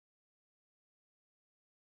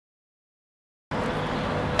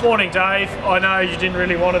Morning Dave, I know you didn't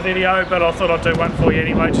really want a video, but I thought I'd do one for you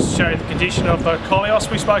anyway, just to show you the condition of the Koleos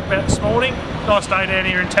we spoke about this morning. Nice day down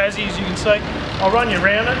here in Tassie, as you can see. I'll run you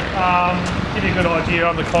around it, give you a good idea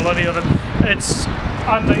on the quality of it. It's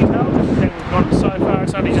undetailed, as we've got it so far,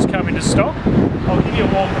 it's only just come into stock. I'll give you a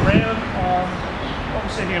walk around.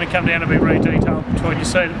 Obviously you're going to come down and be re-detailed between your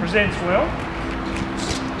seat. It presents well.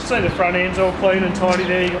 See the front end's all clean and tidy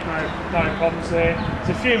there, you've got no problems there. There's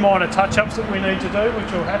a few minor touch-ups that we need to do,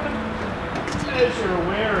 which will happen. As you're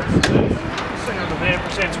aware, it's diesel. You see under there, it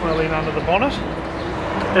presents well in under the bonnet.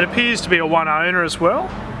 It appears to be a one owner as well.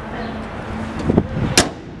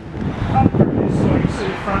 Up through this, so you can see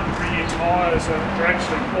the front and rear tyres are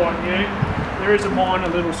actually quite new. There is a minor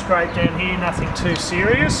little scrape down here, nothing too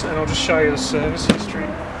serious, and I'll just show you the service history.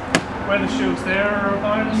 Weather shields there are a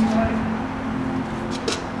bonus, mate.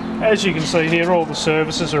 As you can see here, all the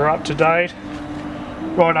services are up to date,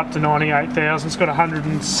 right up to 98,000. It's got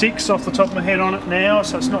 106 off the top of my head on it now,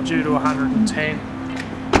 so it's not due to 110. To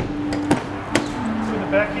the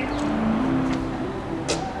back here.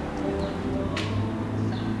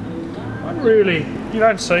 You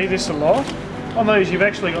don't see this a lot. On these you've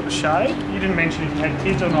actually got the shade. You didn't mention if you had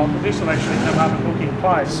kids or not, but this will actually come up and hook in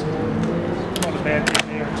place. Not a bad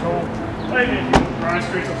thing there at all. Even if you've got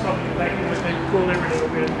groceries or something you're back in with, they pull every little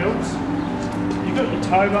bit of helps. You've got your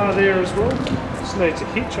tow bar there as well. This needs a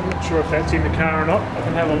hitch, I'm not sure if that's in the car or not. I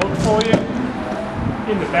can have a look for you.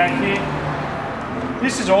 In the back here.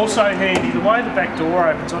 This is also handy, the way the back door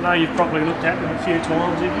opens. I know you've probably looked at them a few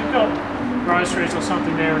times. If you've got groceries or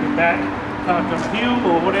something there in the back, parked on a hill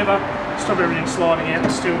or whatever, stop everything sliding out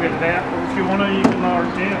and still get it out. Or if you want to, you can lower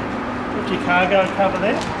it down. Put your cargo cover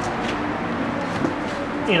there.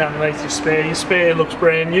 In underneath your spare. Your spare looks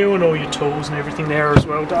brand new and all your tools and everything there as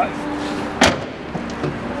well, Dave.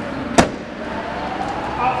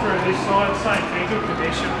 Up through this side, same thing, good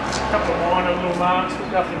condition. A couple of minor little marks, but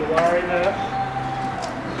nothing to worry about.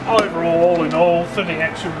 Overall, all in all, for the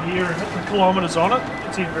actual year and the kilometres on it,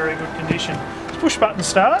 it's in very good condition. It's push button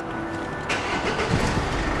start.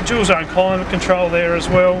 Dual zone climate control there as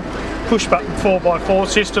well. Push button 4x4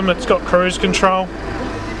 system, it's got cruise control.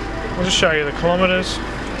 I'll just show you the kilometres.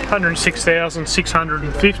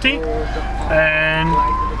 106,650, and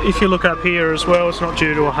if you look up here as well, it's not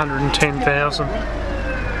due to 110,000, so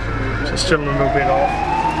still a little bit off.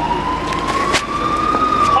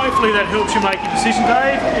 Hopefully that helps you make your decision,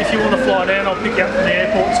 Dave. If you want to fly down, I'll pick you up from the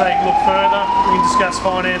airport so you can look further. We can discuss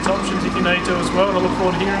finance options if you need to as well, and I look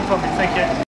forward to hearing from you. Thank you.